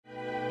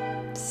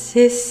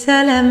C'est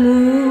ça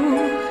l'amour,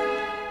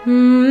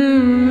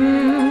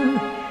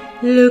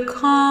 le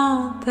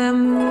grand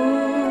amour.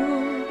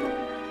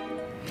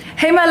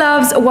 Hey my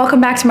loves, welcome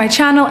back to my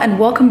channel and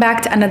welcome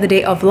back to another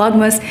day of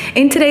Vlogmas.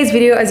 In today's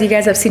video, as you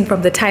guys have seen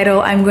from the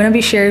title, I'm going to be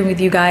sharing with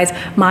you guys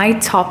my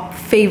top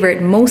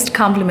favorite, most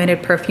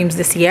complimented perfumes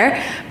this year.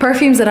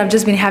 Perfumes that I've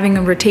just been having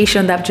in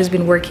rotation that have just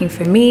been working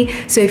for me.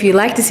 So if you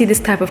like to see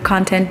this type of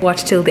content,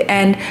 watch till the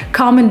end.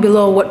 Comment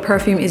below what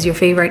perfume is your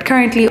favorite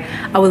currently.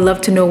 I would love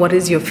to know what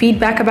is your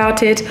feedback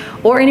about it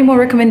or any more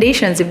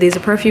recommendations. If there's a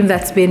perfume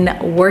that's been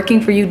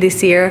working for you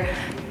this year,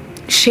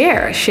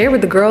 share with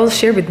the girls,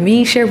 share with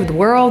me, share with the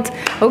world,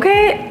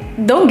 okay?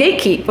 Don't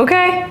gatekeep,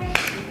 okay?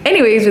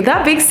 Anyways, with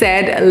that being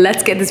said,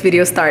 let's get this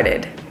video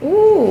started.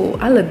 Ooh,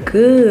 I look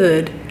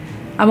good.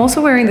 I'm also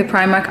wearing the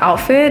Primark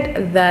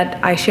outfit that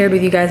I shared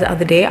with you guys the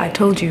other day. I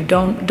told you,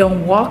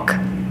 don't walk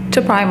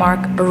to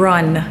Primark,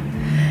 run.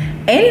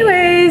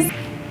 Anyways,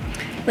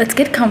 let's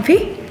get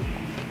comfy.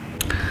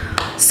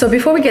 So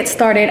before we get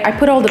started, I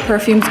put all the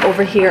perfumes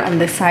over here on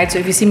this side. So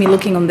if you see me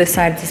looking on this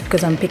side, it's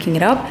because I'm picking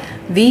it up.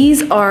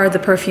 These are the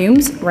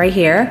perfumes right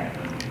here.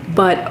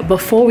 But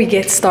before we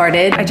get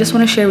started, I just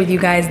want to share with you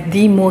guys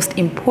the most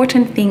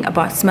important thing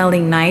about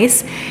smelling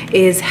nice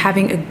is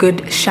having a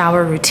good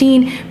shower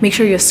routine. Make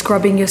sure you're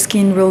scrubbing your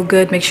skin real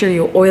good. Make sure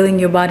you're oiling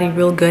your body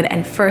real good.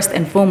 And first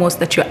and foremost,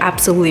 that you're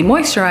absolutely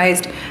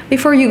moisturized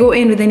before you go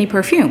in with any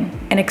perfume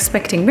and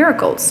expecting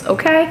miracles,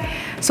 okay?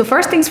 So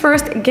first things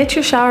first, get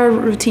your shower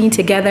routine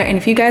together. And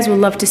if you guys would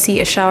love to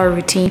see a shower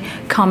routine,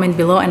 comment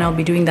below and I'll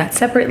be doing that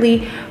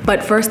separately.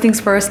 But first things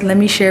first, let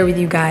me share with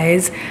you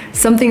guys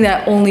something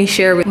that I only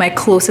share with my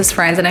closest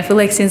friends. And I feel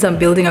like since I'm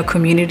building a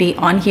community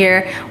on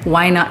here,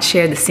 why not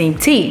share the same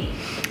tea?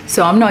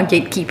 So I'm not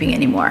gatekeeping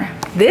anymore.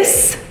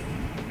 This,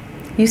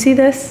 you see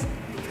this?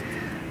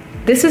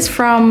 This is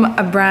from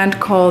a brand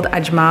called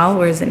Ajma.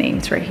 Where's the name?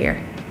 It's right here.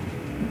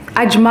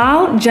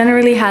 Ajma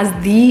generally has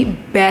the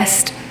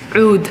best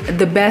oud,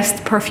 the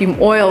best perfume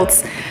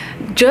oils,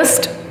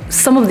 just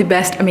some of the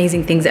best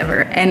amazing things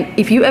ever. And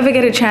if you ever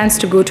get a chance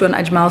to go to an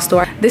Ajma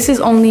store, this is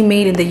only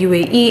made in the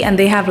UAE and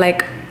they have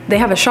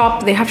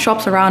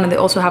shops around and they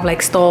also have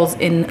like stalls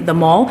in the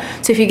mall.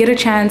 So if you get a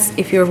chance,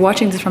 if you're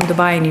watching this from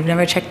Dubai and you've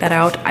never checked that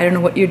out, I don't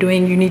know what you're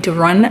doing. You need to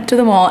run to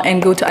the mall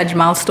and go to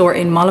Ajma store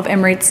in Mall of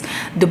Emirates,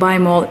 Dubai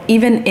Mall,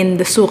 even in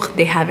the souk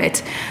they have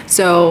it.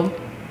 So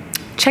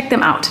check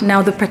them out.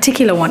 Now the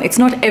particular one, it's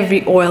not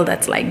every oil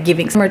that's like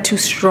giving. Some are too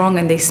strong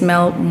and they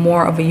smell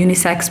more of a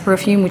unisex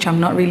perfume, which I'm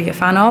not really a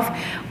fan of.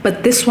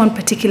 But this one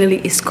particularly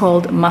is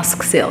called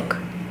Musk Silk.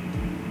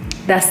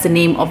 That's the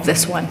name of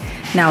this one.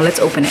 Now let's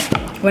open it.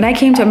 When I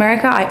came to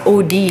America, I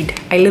OD'd.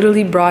 I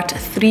literally brought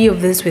 3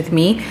 of this with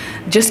me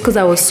just because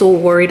I was so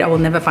worried I will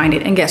never find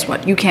it. And guess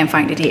what? You can't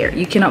find it here.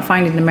 You cannot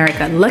find it in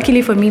America.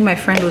 Luckily for me, my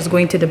friend was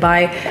going to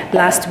Dubai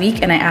last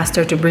week and I asked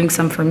her to bring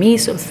some for me.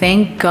 So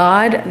thank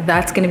God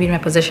that's gonna be in my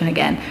possession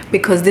again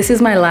because this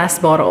is my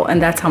last bottle and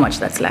that's how much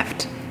that's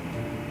left.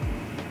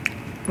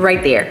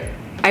 Right there.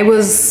 I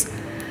was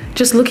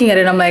just looking at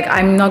it, I'm like,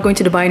 I'm not going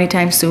to Dubai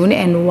anytime soon.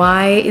 And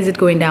why is it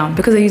going down?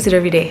 Because I use it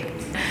every day.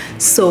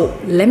 So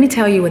let me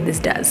tell you what this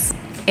does.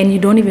 And you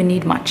don't even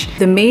need much.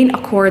 The main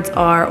accords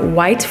are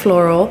white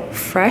floral,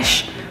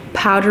 fresh,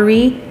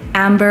 powdery,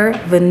 amber,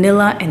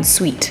 vanilla, and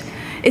sweet.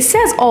 It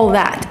says all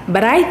that,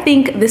 but I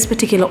think this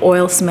particular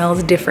oil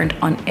smells different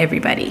on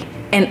everybody.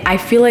 And I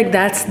feel like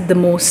that's the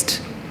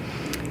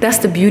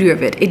beauty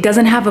of it. It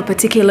doesn't have a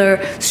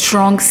particular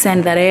strong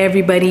scent that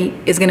everybody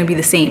is gonna be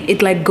the same.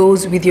 It like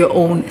goes with your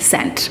own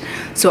scent.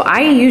 So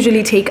I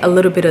usually take a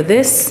little bit of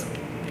this,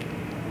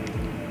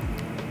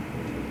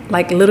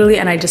 like literally,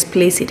 and I just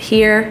place it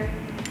here.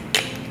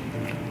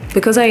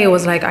 Because I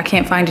was like, I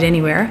can't find it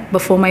anywhere.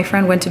 Before my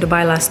friend went to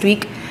Dubai last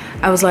week,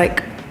 I was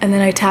like, and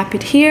then I tap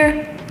it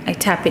here, I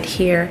tap it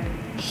here,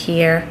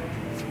 here,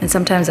 and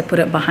sometimes I put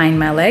it behind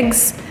my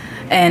legs,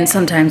 and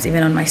sometimes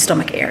even on my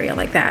stomach area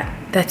like that.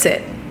 That's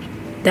it.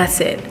 That's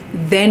it.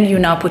 Then you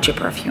now put your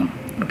perfume,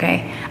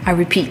 okay? I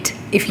repeat,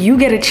 if you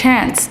get a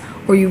chance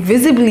or you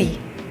visibly,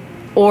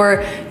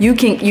 or you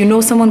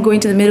know someone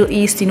going to the Middle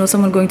East, you know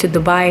someone going to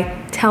Dubai,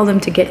 tell them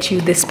to get you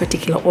this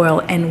particular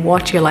oil and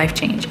watch your life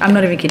change. I'm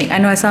not even kidding. I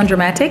know I sound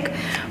dramatic,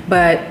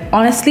 but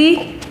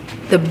honestly,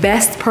 the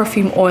best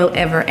perfume oil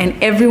ever.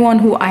 And everyone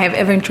who I have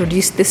ever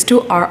introduced this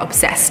to are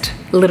obsessed,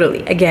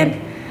 literally. Again,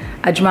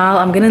 Ajmal,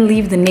 I'm gonna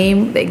leave the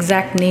name, the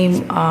exact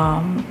name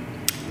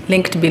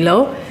linked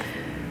below.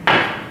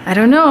 I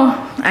don't know,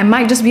 I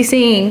might just be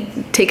saying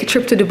take a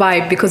trip to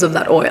Dubai because of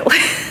that oil.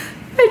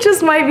 I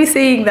just might be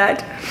saying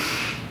that.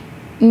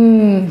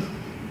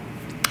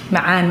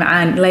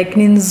 Ma'an, like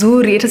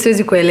ninzuri,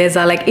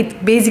 like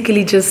it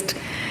basically just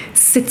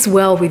sits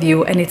well with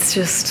you and it's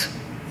just,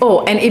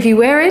 oh, and if you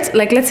wear it,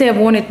 like let's say I've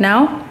worn it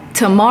now,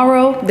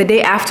 tomorrow, the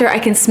day after, I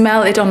can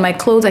smell it on my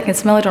clothes, I can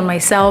smell it on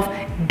myself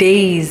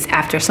days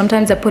after.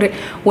 Sometimes I put it,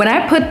 when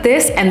I put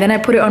this and then I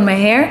put it on my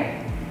hair,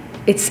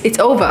 It's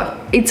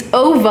over. It's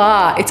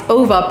over. It's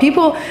over.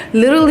 People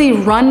literally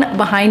run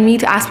behind me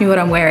to ask me what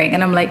I'm wearing,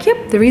 and I'm like,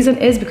 yep, the reason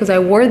is because I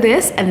wore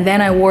this and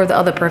then I wore the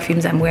other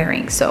perfumes I'm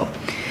wearing. So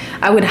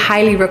I would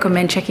highly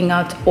recommend checking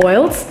out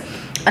oils.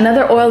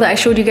 Another oil that I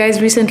showed you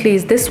guys recently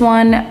is this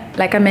one.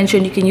 Like I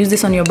mentioned, you can use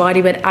this on your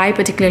body, but I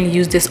particularly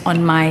use this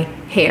on my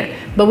hair.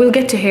 But we'll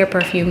get to hair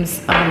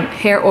perfumes,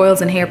 hair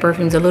oils and hair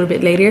perfumes a little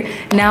bit later.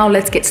 Now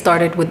let's get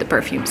started with the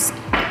perfumes.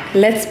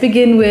 Let's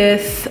begin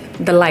with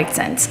the light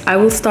scents. I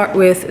will start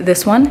with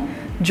this one,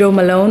 Jo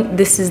Malone.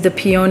 This is the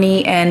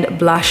Peony and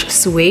Blush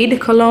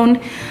Suede Cologne.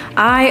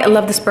 I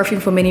love this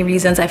perfume for many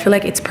reasons. I feel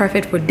like it's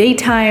perfect for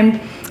daytime.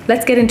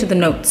 Let's get into the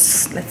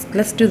notes.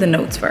 Let's do the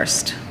notes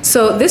first.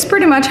 So this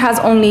pretty much has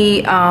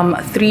only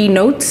 3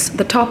 notes.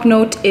 The top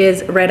note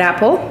is red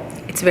apple.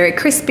 It's very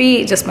crispy.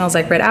 It just smells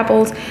like red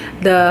apples.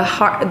 The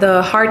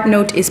heart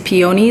note is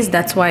peonies.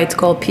 That's why it's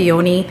called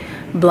Peony,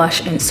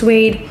 Blush, and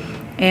Suede.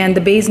 And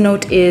the base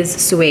note is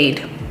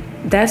suede.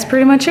 That's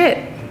pretty much it.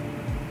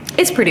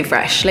 It's pretty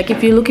fresh. Like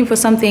if you're looking for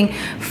something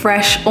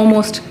fresh,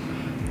 almost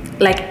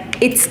like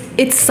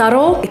it's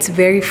subtle, it's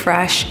very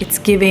fresh, it's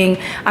giving,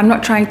 I'm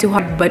not trying too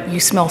hard, but you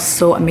smell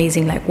so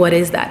amazing. Like what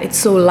is that? It's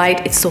so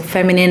light, it's so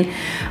feminine.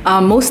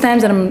 Most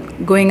times that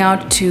I'm going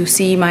out to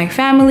see my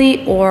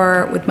family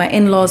or with my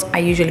in-laws, I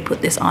usually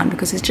put this on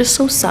because it's just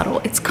so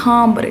subtle. It's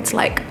calm, but it's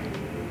like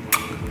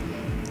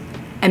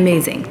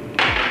amazing.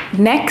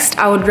 Next,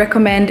 I would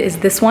recommend is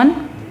this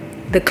one,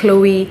 the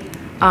Chloe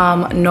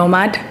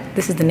Nomade.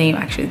 This is the name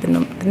actually, the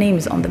name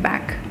is on the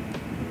back,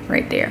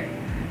 right there.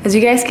 As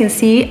you guys can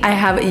see, I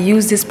have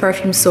used this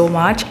perfume so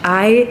much.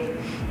 I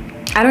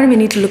don't even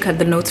need to look at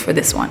the notes for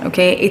this one,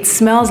 okay? It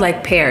smells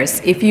like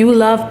pears. If you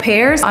love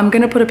pears, I'm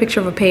gonna put a picture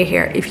of a pear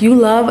here. If you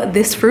love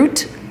this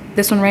fruit,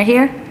 this one right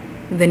here,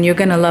 then you're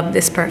gonna love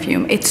this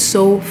perfume. It's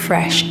so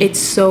fresh, it's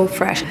so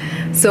fresh.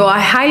 So I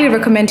highly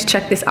recommend to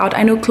check this out.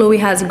 I know Chloe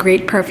has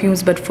great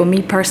perfumes, but for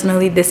me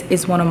personally, this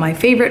is one of my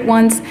favorite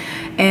ones.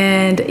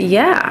 And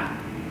yeah,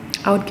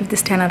 I would give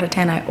this 10 out of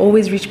 10. I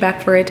always reach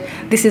back for it.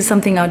 This is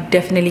something I'll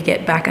definitely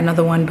get back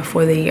another one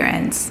before the year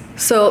ends.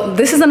 So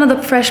this is another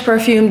fresh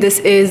perfume. This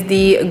is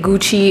the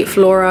Gucci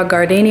Flora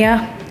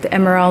Gardenia, the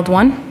emerald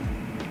one.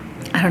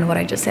 I don't know what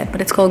I just said, but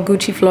it's called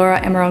Gucci Flora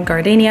Emerald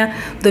Gardenia.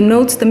 The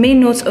notes, the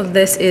main notes of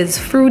this is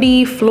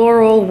fruity,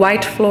 floral,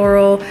 white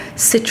floral,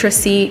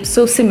 citrusy,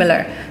 so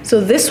similar. So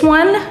this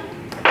one,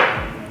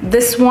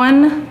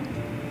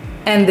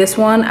 and this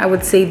one, I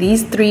would say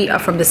these 3 are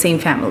from the same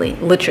family,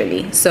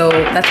 literally. So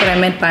that's what I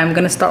meant by I'm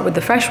gonna start with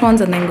the fresh ones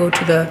and then go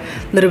to the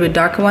little bit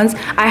darker ones.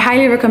 I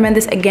highly recommend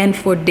this again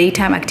for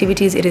daytime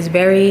activities. It is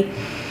very,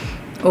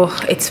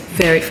 it's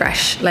very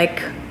fresh.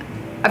 Like,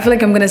 I feel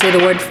like I'm gonna say the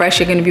word fresh.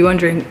 You're gonna be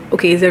wondering,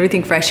 okay, is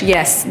everything fresh?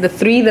 Yes, the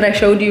 3 that I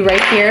showed you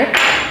right here,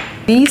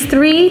 these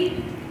 3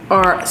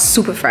 are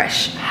super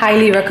fresh.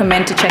 Highly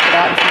recommend to check it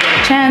out if you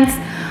get a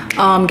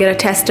chance. Get a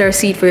tester,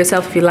 see it for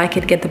yourself. If you like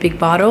it, get the big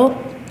bottle.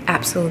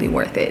 Absolutely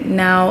worth it.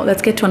 Now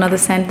let's get to another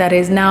scent that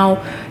is now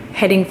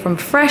heading from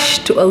fresh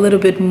to a little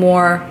bit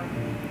more,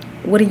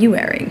 what are you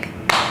wearing?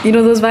 You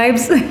know those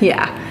vibes?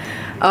 Yeah.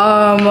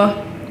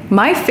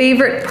 My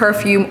favorite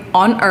perfume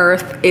on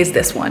earth is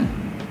this one,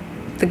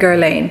 the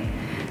Guerlain,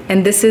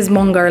 and this is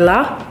Mon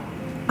Guerlain.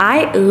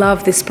 I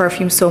love this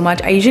perfume so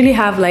much. I usually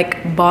have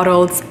like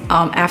bottles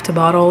after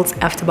bottles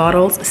after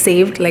bottles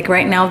saved. Like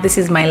right now, this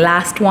is my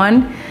last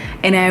one,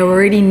 and I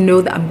already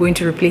know that I'm going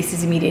to replace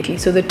this immediately.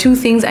 So the 2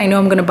 things I know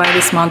I'm gonna buy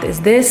this month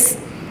is this,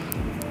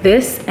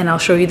 and I'll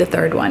show you the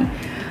 3rd one.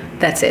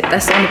 That's it.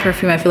 That's the only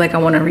perfume I feel like I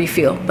wanna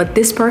refill. But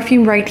this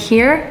perfume right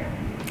here,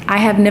 I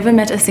have never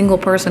met a single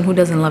person who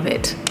doesn't love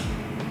it.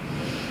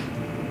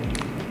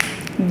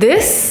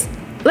 This,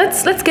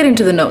 let's get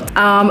into the notes.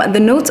 The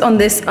notes on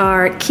this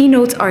are, key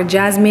notes are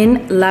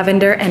jasmine,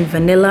 lavender, and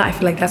vanilla. I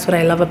feel like that's what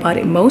I love about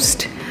it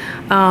most.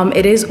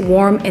 It is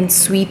warm and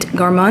sweet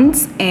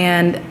gourmands,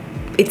 and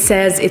it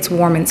says it's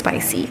warm and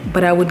spicy,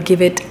 but I would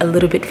give it a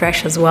little bit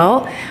fresh as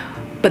well.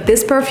 But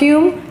this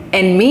perfume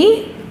and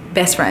me,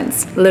 best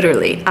friends,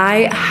 literally.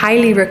 I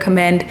highly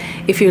recommend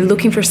if you're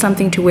looking for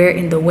something to wear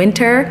in the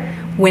winter,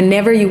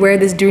 whenever you wear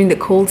this during the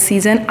cold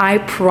season, I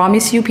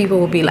promise you people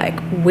will be like,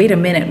 wait a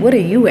minute, what are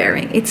you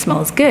wearing? It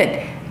smells good.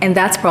 And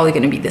that's probably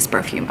gonna be this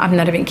perfume. I'm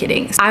not even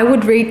kidding. I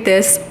would rate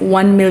this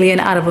 1 million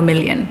out of a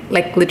million,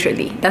 like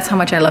literally. That's how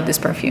much I love this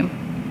perfume.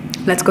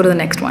 Let's go to the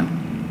next one.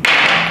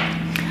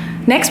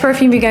 Next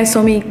perfume, you guys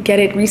saw me get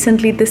it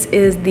recently. This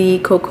is the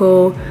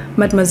Coco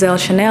Mademoiselle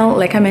Chanel.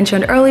 Like I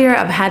mentioned earlier,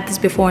 I've had this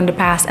before in the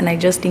past and I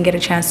just didn't get a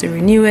chance to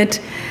renew it.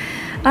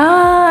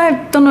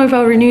 I don't know if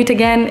I'll renew it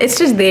again. It's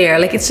just there.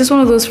 Like it's just one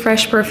of those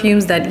fresh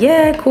perfumes that,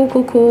 yeah,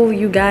 cool,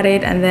 you got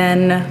it. And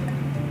then,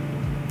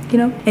 you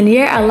know, and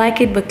yeah, I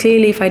like it, but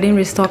clearly if I didn't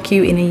restock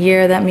you in a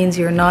year, that means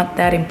you're not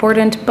that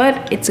important,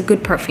 but it's a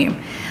good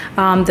perfume.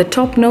 The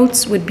top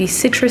notes would be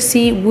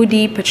citrusy,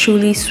 woody,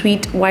 patchouli,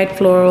 sweet, white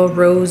floral,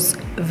 rose,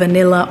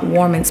 vanilla,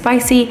 warm and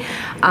spicy.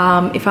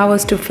 If I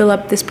was to fill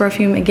up this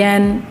perfume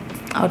again,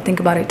 I would think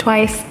about it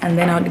twice, and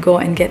then I would go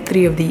and get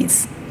 3 of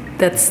these.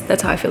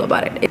 That's how I feel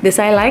about it. This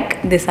I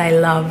like, this I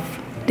love.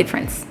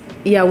 difference.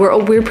 Yeah,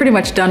 we're pretty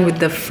much done with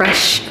the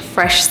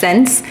fresh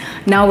scents.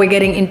 Now we're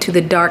getting into the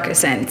darker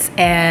scents.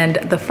 And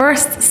the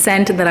first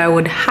scent that I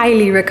would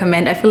highly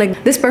recommend, I feel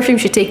like this perfume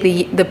should take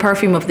the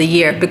perfume of the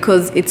year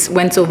because it's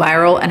went so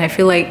viral, and I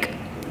feel like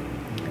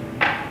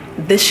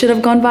this should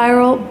have gone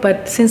viral,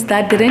 but since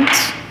that didn't,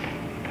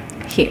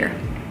 here.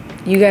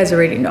 You guys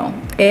already know.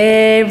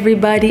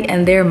 Everybody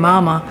and their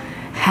mama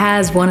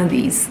has one of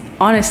these.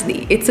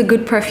 Honestly, it's a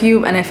good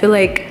perfume, and I feel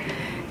like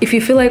if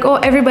you feel like, oh,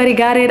 everybody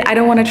got it, I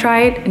don't want to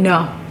try it,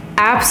 no.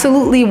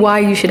 Absolutely why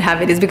you should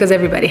have it is because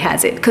everybody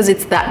has it, because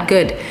it's that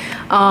good.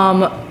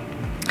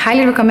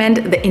 Highly recommend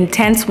the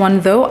intense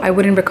one though. I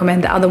wouldn't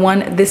recommend the other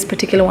one. This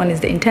particular one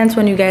is the intense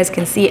one. You guys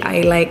can see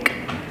I like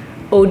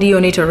OD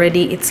on it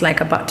already. It's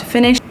like about to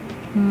finish.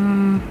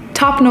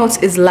 Top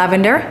notes is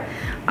lavender.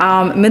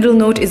 Middle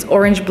note is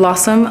orange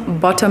blossom.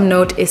 Bottom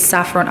note is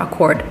saffron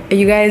accord. Are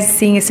you guys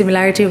seeing a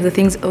similarity of the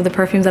things of the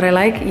perfumes that I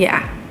like?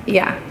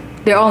 Yeah.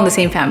 They're all in the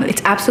same family.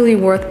 It's absolutely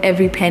worth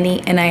every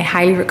penny, and I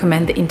highly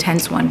recommend the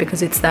intense one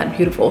because it's that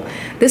beautiful.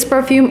 This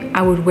perfume,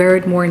 I would wear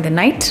it more in the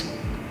night.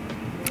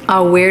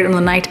 I'll wear it on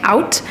the night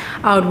out.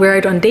 I would wear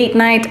it on date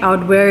night. I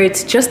would wear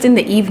it just in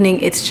the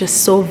evening. It's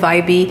just so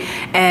vibey,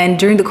 and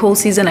during the cold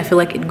season, I feel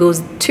like it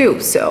goes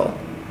too. So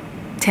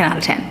 10 out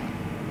of 10.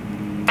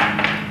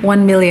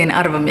 1 million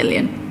out of a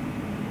million.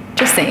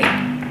 Just saying.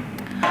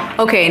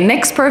 Okay,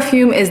 next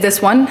perfume is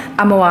this one,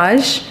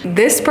 Amouage.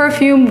 This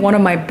perfume, one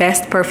of my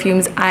best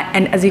perfumes.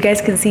 And as you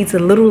guys can see, it's a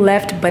little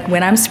left, but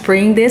when I'm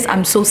spraying this,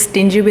 I'm so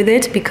stingy with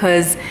it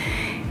because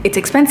it's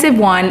expensive,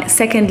 one.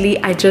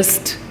 Secondly, I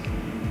don't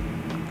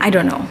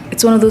know.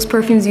 It's one of those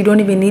perfumes you don't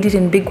even need it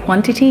in big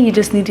quantity. You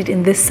just need it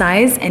in this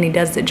size and it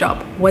does the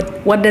job.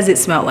 What does it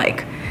smell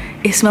like?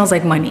 It smells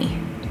like money.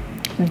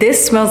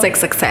 This smells like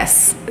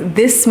success.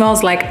 This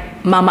smells like,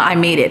 mama, I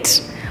made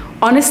it.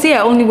 Honestly, I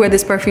only wear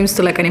this perfumes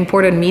to like an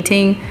important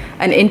meeting,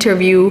 an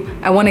interview.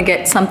 I want to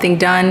get something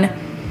done.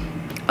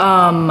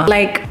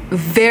 Like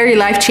very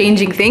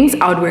life-changing things,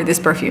 I would wear this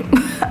perfume.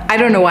 I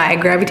don't know why I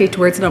gravitate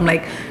towards it. I'm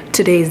like,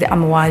 today is the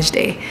Amouage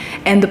day.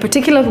 And the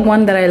particular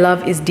one that I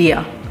love is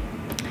Dia.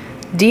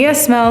 Dia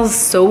smells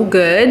so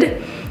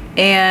good.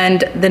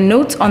 And the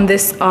notes on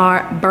this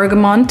are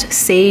bergamot,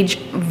 sage,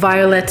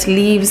 violet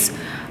leaves.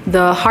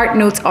 The heart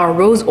notes are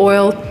rose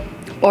oil,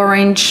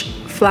 orange,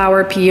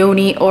 flower,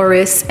 peony,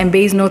 orris, and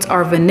base notes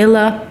are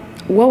vanilla.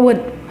 What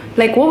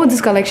would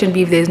this collection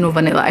be if there's no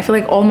vanilla? I feel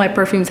like all my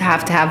perfumes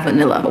have to have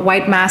vanilla.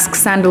 White mask,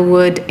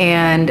 sandalwood,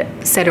 and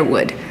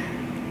cedarwood.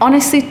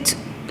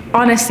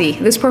 Honestly,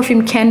 this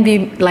perfume can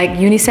be like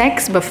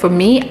unisex, but for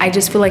me, I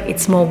just feel like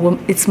it's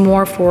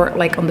more for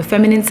like on the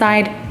feminine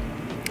side.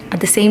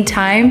 At the same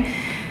time,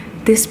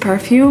 this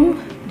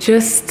perfume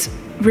just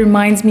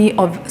reminds me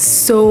of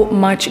so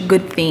much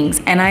good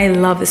things, and I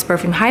love this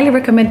perfume. Highly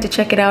recommend to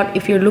check it out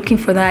if you're looking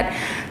for that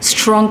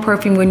strong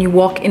perfume. When you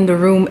walk in the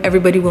room,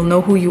 everybody will know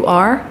who you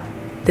are.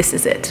 This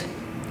is it.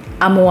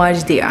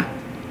 Amouage Dia.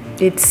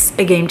 It's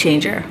a game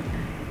changer.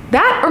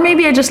 That, or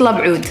maybe I just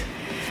love oud.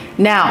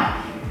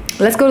 Now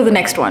let's go to the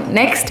next one.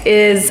 Next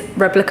is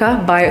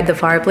Replica by The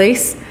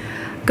Fireplace.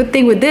 Good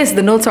thing with this,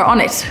 the notes are on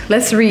it.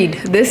 Let's read.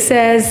 This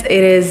says it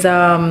is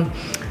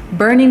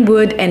burning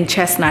wood and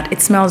chestnut.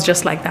 It smells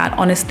just like that.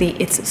 Honestly,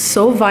 it's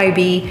so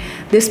vibey.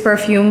 This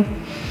perfume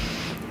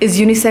is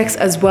unisex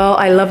as well.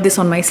 I love this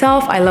on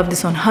myself. I love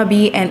this on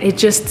hubby, and it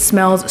just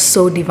smells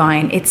so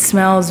divine. It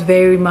smells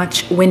very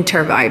much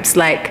winter vibes.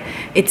 Like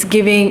it's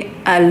giving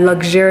a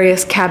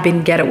luxurious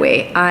cabin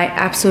getaway. I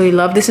absolutely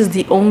love this. Is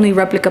the only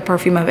Replica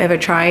perfume I've ever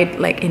tried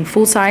like in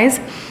full size,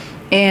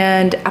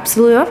 and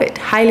absolutely love it.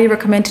 Highly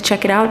recommend to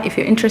check it out if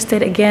you're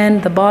interested.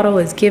 Again, the bottle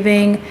is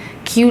giving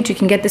cute. You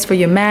can get this for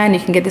your man, you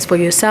can get this for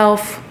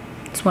yourself.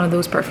 It's one of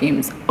those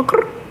perfumes.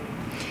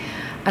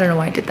 I don't know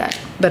why I did that,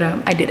 but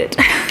I did it.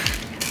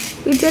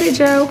 We did it,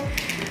 Joe.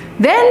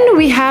 Then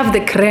we have the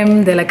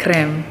creme de la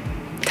creme.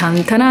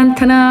 Tan tan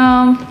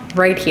tan,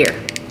 right here.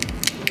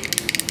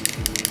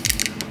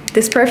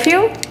 This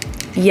perfume,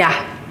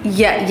 yeah,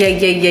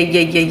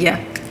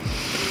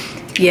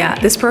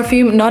 this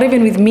perfume, not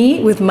even with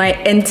me, with my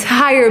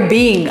entire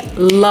being,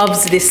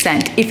 loves this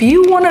scent. If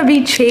you want to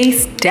be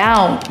chased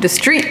down the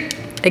street,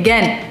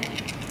 again,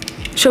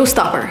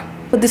 showstopper.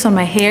 Put this on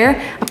my hair,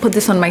 I put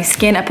this on my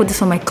skin, I put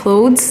this on my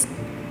clothes.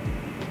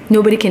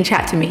 Nobody can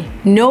chat to me.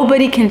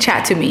 Nobody can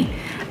chat to me.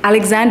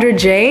 Alexander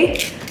J,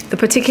 the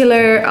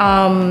particular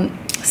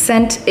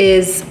scent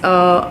is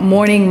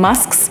Morning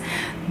Musks.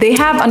 They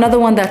have another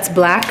one that's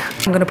black.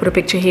 I'm gonna put a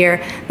picture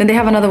here. Then they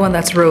have another one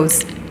that's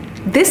rose.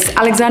 This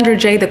Alexander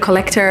J, the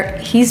collector,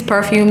 his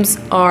perfumes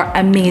are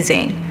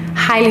amazing.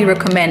 Highly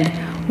recommend.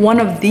 One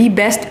of the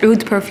best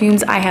oud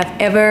perfumes I have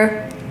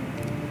ever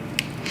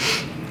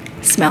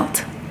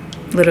smelt.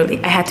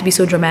 Literally, I had to be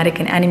so dramatic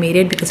and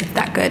animated because it's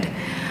that good.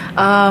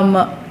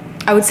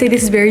 I would say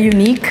this is very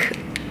unique.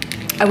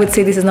 I would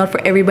say this is not for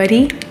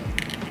everybody,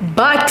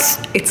 but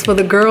it's for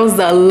the girls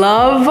that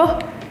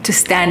love to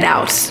stand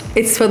out.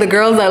 It's for the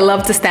girls that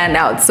love to stand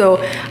out. So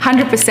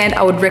 100%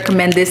 I would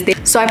recommend this.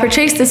 So I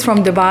purchased this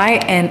from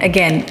Dubai, and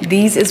again,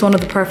 these is one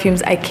of the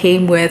perfumes I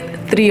came with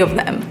 3 of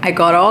them. I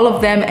got all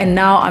of them, and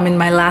now I'm in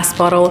my last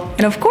bottle.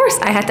 And of course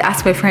I had to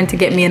ask my friend to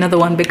get me another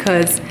one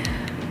because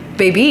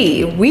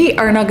baby, we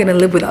are not gonna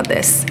live without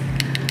this.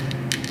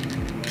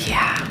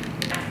 Yeah.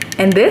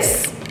 And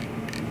this,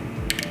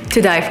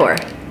 to die for.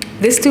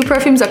 These 2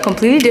 perfumes are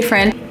completely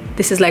different.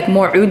 This is like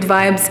more oud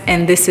vibes,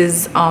 and this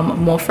is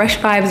more fresh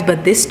vibes,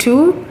 but these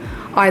 2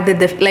 are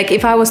like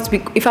if I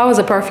was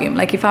a perfume,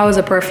 like if I was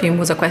a perfume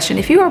was a question.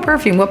 If you were a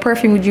perfume, what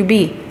perfume would you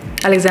be?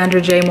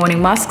 Alexandra J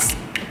Morning Musks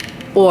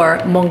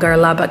or Mon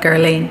Guerlain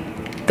Guerlain?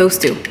 Those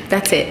 2,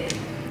 that's it.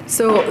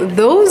 So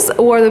those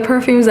were the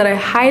perfumes that I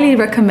highly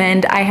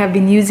recommend. I have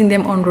been using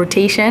them on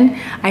rotation.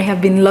 I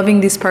have been loving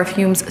these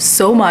perfumes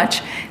so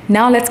much.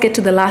 Now let's get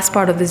to the last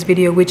part of this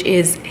video, which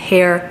is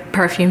hair,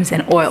 perfumes,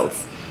 and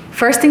oils.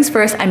 First things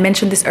first, I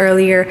mentioned this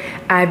earlier.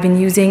 I've been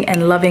using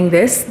and loving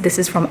this. This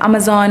is from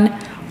Amazon.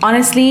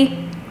 Honestly,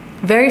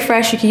 very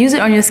fresh. You can use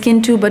it on your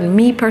skin too, but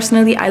me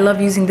personally, I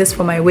love using this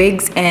for my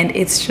wigs, and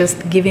it's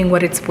just giving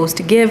what it's supposed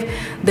to give.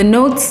 The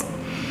notes,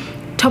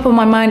 top of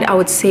my mind, I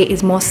would say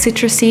is more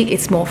citrusy.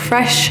 It's more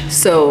fresh.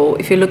 So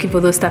if you're looking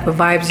for those type of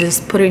vibes,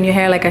 just put it in your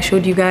hair like I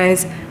showed you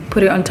guys.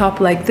 Put it on top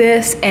like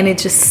this, and it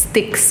just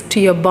sticks to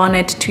your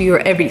bonnet, to your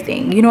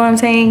everything. You know what I'm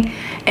saying?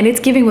 And it's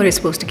giving what it's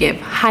supposed to give.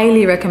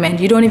 Highly recommend.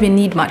 You don't even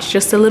need much.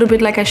 Just a little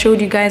bit like I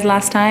showed you guys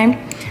last time.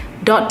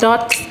 Dot,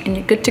 dot, and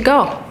you're good to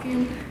go.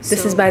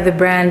 This is by the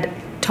brand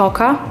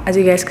Toka. As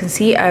you guys can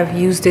see, I've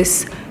used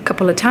this a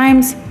couple of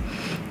times.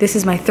 This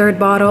is my 3rd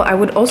bottle. I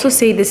would also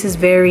say this is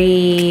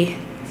very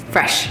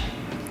fresh.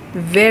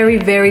 Very,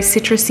 very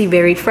citrusy,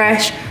 very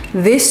fresh.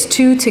 These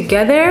 2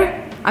 together,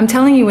 I'm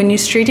telling you, when you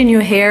straighten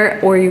your hair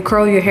or you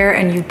curl your hair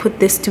and you put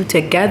these 2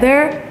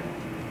 together,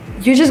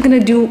 you're just gonna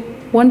do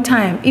one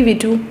time. Hivi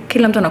tu,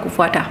 kila mtu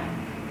anakufuata.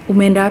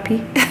 Umeenda wapi?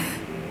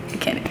 I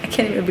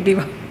can't even believe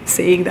I'm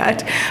saying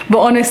that. But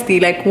honestly,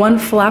 like one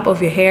flap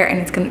of your hair and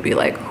it's gonna be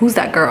like, who's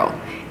that girl?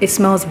 It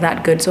smells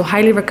that good. So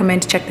highly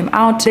recommend to check them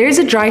out. There's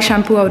a dry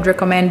shampoo I would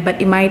recommend,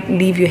 but it might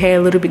leave your hair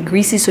a little bit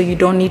greasy, so you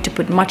don't need to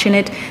put much in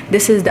it.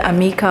 This is the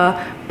Amika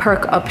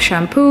Perk Up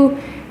shampoo.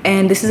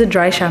 And this is a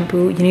dry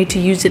shampoo. You need to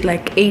use it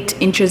like 8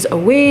 inches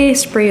away,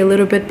 spray a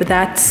little bit, but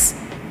that's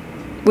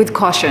with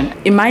caution.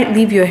 It might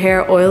leave your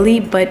hair oily,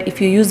 but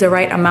if you use the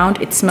right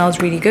amount, it smells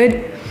really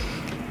good.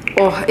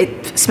 Oh,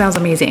 it smells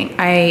amazing.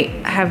 I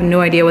have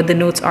no idea what the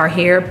notes are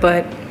here,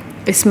 but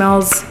it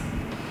smells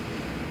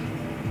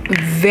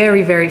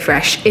very, very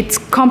fresh. It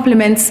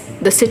complements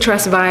the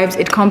citrus vibes.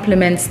 It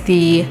complements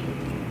the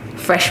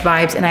fresh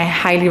vibes, and I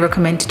highly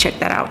recommend to check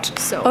that out.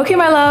 So okay,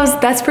 my loves,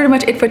 that's pretty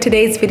much it for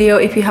today's video.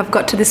 If you have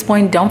got to this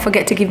point, don't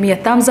forget to give me a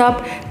thumbs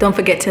up. Don't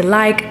forget to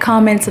like,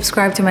 comment,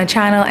 subscribe to my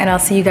channel, and I'll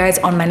see you guys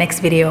on my next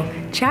video.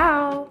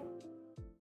 Ciao.